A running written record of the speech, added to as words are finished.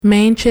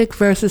Main chick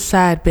versus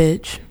side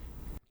bitch.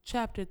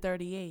 Chapter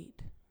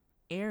 38.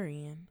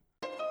 Arian.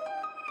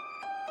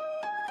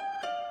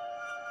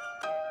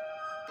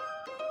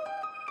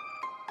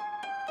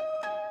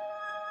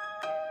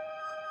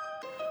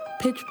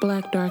 Pitch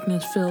black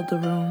darkness filled the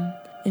room,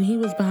 and he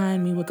was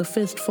behind me with a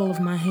fistful of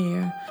my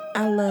hair.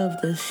 I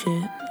loved this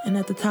shit, and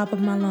at the top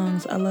of my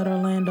lungs, I let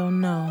Orlando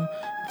know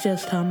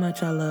just how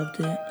much I loved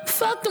it.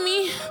 Fuck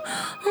me!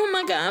 Oh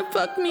my god,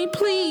 fuck me,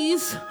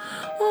 please!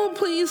 Oh,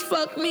 please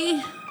fuck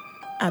me!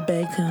 I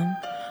begged him.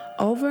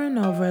 Over and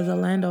over as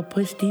Orlando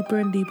pushed deeper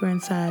and deeper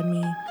inside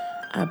me,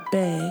 I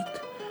begged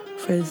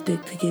for his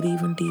dick to get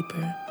even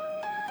deeper.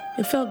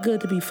 It felt good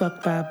to be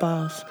fucked by a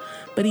boss,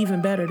 but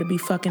even better to be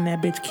fucking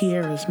that bitch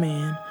Kiera's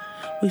man.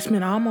 We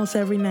spent almost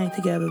every night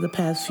together the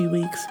past few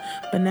weeks,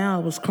 but now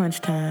it was crunch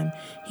time.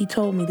 He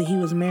told me that he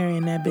was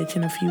marrying that bitch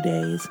in a few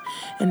days,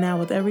 and now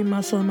with every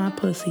muscle in my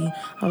pussy,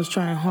 I was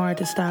trying hard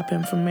to stop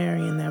him from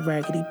marrying that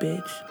raggedy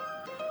bitch.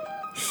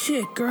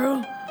 Shit,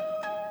 girl.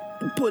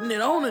 You putting it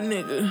on a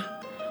nigga.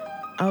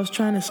 I was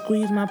trying to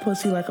squeeze my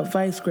pussy like a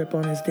vice grip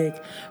on his dick,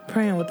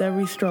 praying with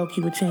every stroke he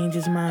would change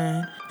his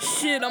mind.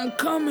 Shit, I'm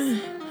coming.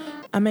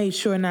 I made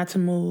sure not to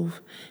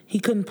move.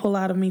 He couldn't pull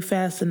out of me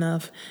fast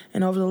enough,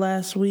 and over the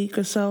last week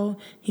or so,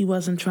 he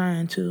wasn't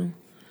trying to.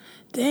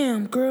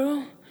 Damn,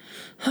 girl.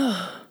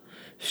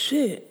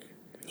 Shit.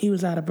 He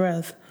was out of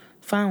breath,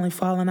 finally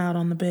falling out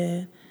on the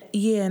bed.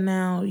 Yeah,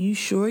 now, you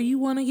sure you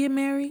want to get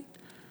married?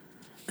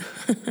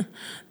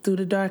 Through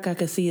the dark, I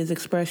could see his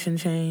expression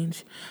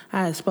change.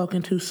 I had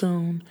spoken too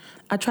soon.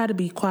 I tried to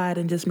be quiet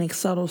and just make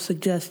subtle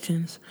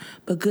suggestions,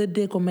 but good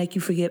dick will make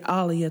you forget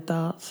all of your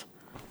thoughts.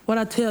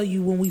 What'd I tell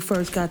you when we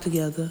first got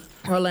together?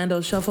 Orlando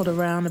shuffled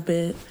around a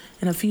bit,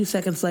 and a few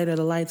seconds later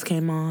the lights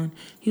came on.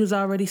 He was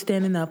already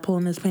standing up,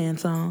 pulling his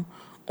pants on.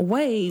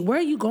 Wait, where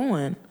are you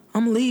going?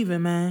 I'm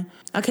leaving, man.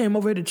 I came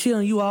over here to chill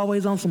and you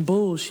always on some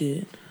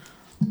bullshit.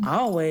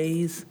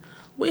 Always?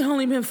 We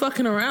only been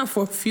fucking around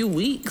for a few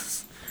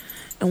weeks.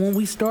 And when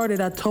we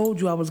started, I told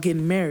you I was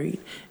getting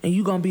married, and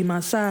you gonna be my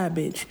side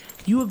bitch.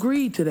 You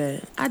agreed to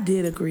that. I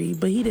did agree,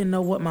 but he didn't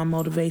know what my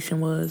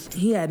motivation was.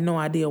 He had no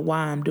idea why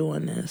I'm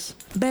doing this.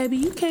 Baby,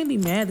 you can't be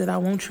mad that I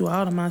want you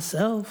all to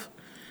myself.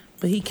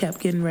 But he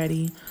kept getting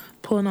ready,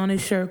 pulling on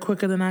his shirt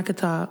quicker than I could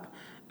talk.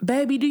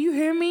 Baby, do you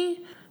hear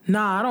me?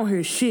 Nah, I don't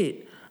hear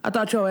shit. I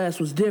thought your ass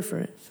was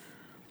different.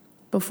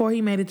 Before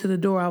he made it to the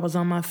door, I was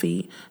on my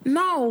feet.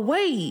 No,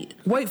 wait.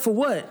 Wait for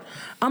what?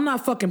 I'm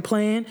not fucking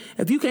playing.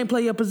 If you can't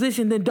play your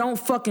position, then don't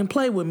fucking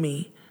play with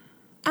me.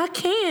 I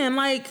can.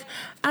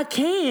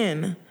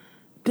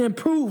 Then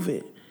prove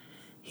it.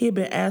 He had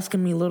been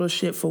asking me little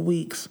shit for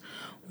weeks.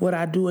 Would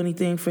I do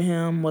anything for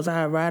him? Was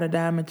I a ride or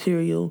die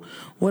material?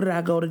 What did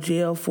I go to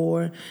jail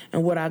for?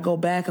 And would I go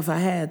back if I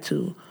had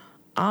to?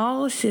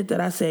 All shit that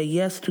I said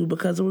yes to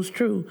because it was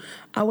true.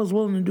 I was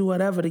willing to do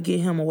whatever to get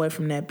him away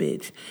from that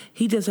bitch.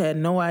 He just had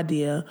no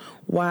idea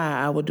why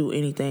I would do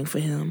anything for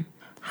him.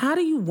 How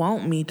do you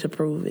want me to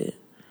prove it?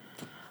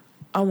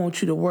 I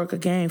want you to work a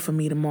game for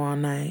me tomorrow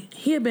night.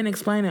 He had been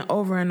explaining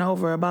over and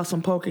over about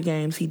some poker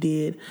games he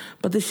did,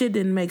 but the shit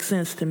didn't make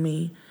sense to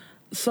me.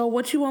 So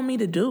what you want me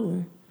to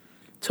do?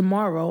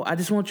 Tomorrow, I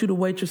just want you to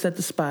waitress at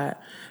the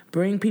spot.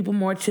 Bring people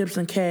more chips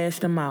and cash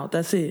them out.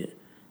 That's it.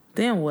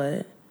 Then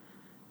what?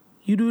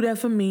 You do that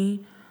for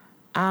me,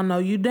 I'll know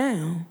you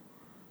down.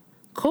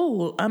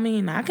 Cool, I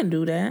can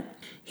do that.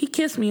 He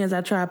kissed me as I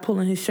tried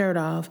pulling his shirt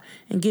off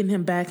and getting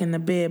him back in the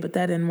bed, but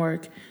that didn't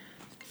work.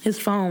 His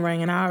phone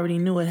rang and I already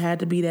knew it had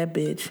to be that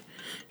bitch.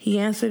 He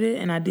answered it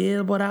and I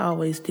did what I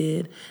always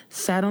did.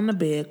 Sat on the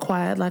bed,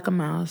 quiet like a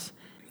mouse.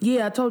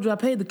 Yeah, I told you I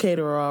paid the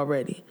caterer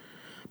already.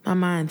 My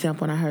mind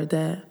jumped when I heard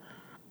that.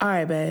 All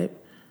right, babe.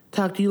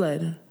 Talk to you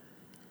later.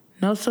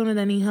 No sooner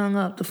than he hung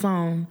up the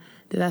phone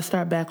did I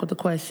start back with the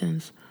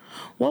questions.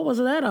 What was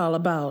that all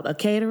about? A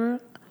caterer?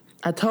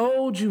 I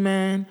told you,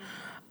 man.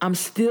 I'm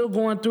still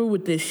going through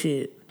with this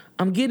shit.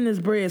 I'm getting this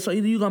bread, so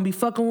either you gonna be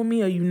fucking with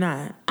me or you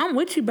not. I'm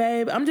with you,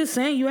 babe. I'm just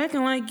saying you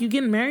acting like you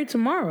getting married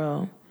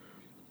tomorrow.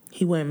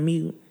 He went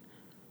mute.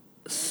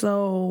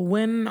 So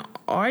when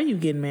are you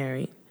getting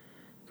married?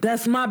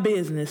 That's my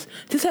business.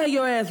 Just have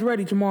your ass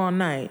ready tomorrow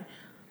night.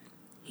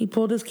 He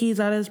pulled his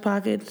keys out of his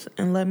pockets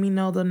and let me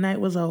know the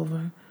night was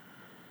over.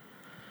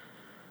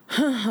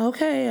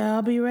 Okay,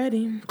 I'll be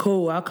ready.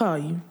 Cool, I'll call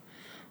you.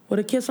 With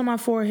a kiss on my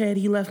forehead,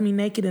 he left me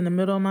naked in the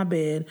middle of my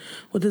bed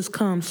with his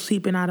cum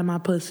seeping out of my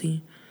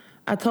pussy.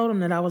 I told him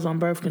that I was on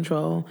birth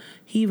control.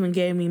 He even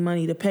gave me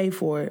money to pay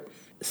for it,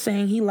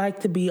 saying he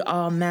liked to be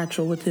all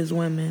natural with his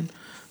women.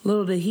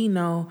 Little did he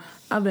know,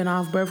 I've been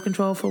off birth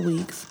control for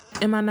weeks.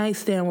 In my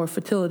nightstand were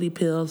fertility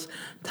pills,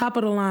 top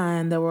of the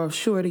line that were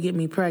sure to get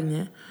me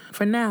pregnant.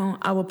 For now,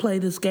 I would play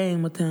this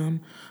game with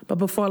him. But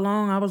before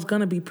long, I was going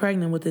to be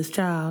pregnant with this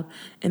child,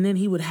 and then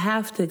he would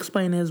have to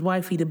explain to his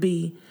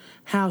wifey-to-be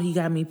how he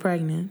got me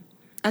pregnant.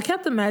 I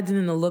kept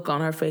imagining the look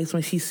on her face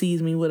when she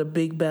sees me with a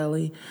big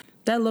belly.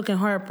 That look and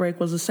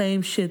heartbreak was the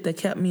same shit that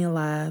kept me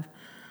alive.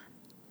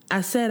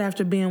 I said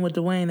after being with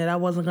Dwayne that I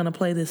wasn't going to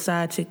play this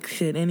side chick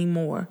shit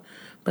anymore.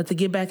 But to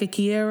get back at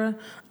Kiera,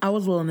 I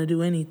was willing to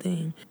do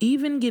anything,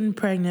 even getting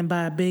pregnant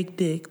by a big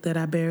dick that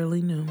I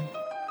barely knew.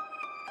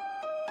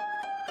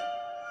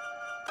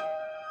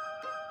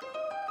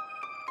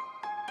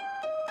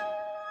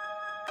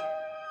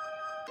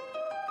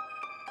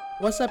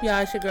 What's up, y'all?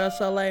 It's your girl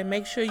Soleil.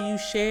 Make sure you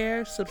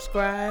share,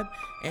 subscribe,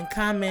 and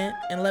comment,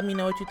 and let me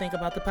know what you think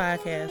about the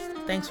podcast.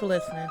 Thanks for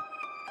listening.